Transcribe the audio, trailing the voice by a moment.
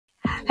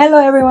Hello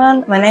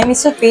everyone, my name is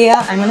Sophia,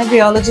 I'm an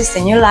embryologist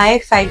in New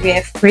Life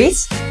IVF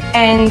Greece,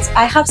 and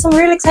I have some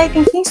really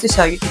exciting things to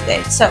show you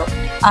today. So,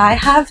 I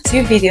have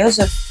two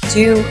videos of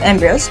two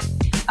embryos.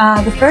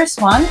 The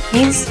first one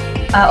is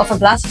of a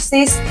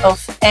blastocyst of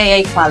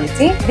AA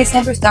quality. This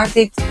embryo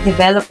started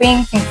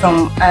developing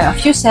from a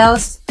few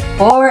cells,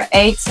 4,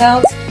 8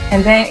 cells,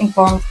 and then it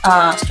formed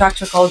a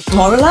structure called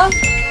morula.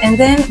 And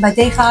then by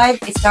day 5,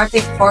 it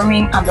started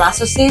forming a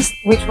blastocyst,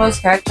 which was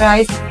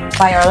characterized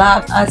by our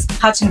lab as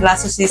hatching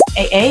blastocyst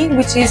AA,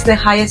 which is the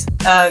highest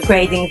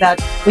grading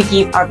that we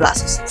give our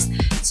blastocysts.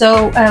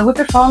 So we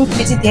performed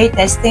PGT-A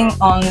testing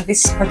on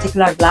this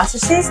particular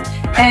blastocyst,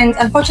 and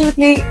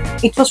unfortunately,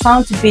 it was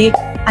found to be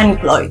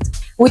Aneuploid,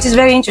 which is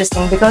very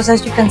interesting because,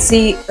 as you can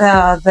see,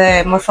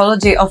 the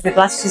morphology of the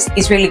blastocyst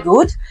is really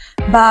good,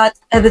 but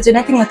the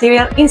genetic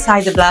material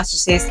inside the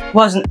blastocyst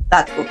wasn't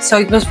that good, so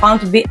it was found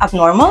to be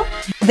abnormal.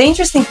 The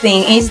interesting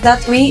thing is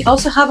that we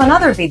also have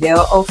another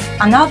video of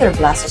another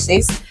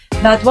blastocyst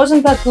that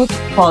wasn't that good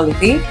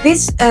quality.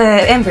 This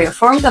embryo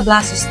formed a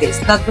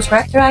blastocyst that was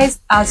characterized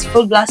as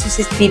full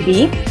blastocyst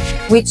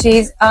BB, which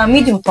is a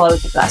medium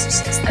quality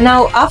blastocyst.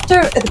 Now,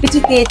 after the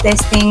PGT-A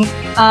testing,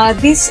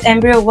 this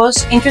embryo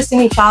was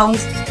interestingly found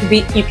to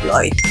be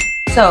Euploid.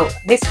 So,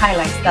 this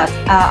highlights that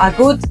a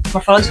good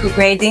morphological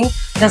grading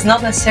does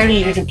not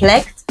necessarily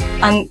reflect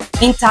an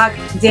intact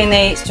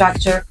DNA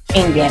structure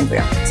in the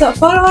embryo. So,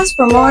 follow us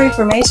for more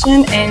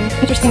information, and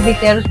interesting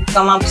details will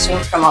come up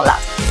soon from our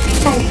lab.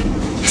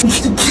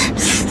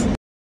 Bye.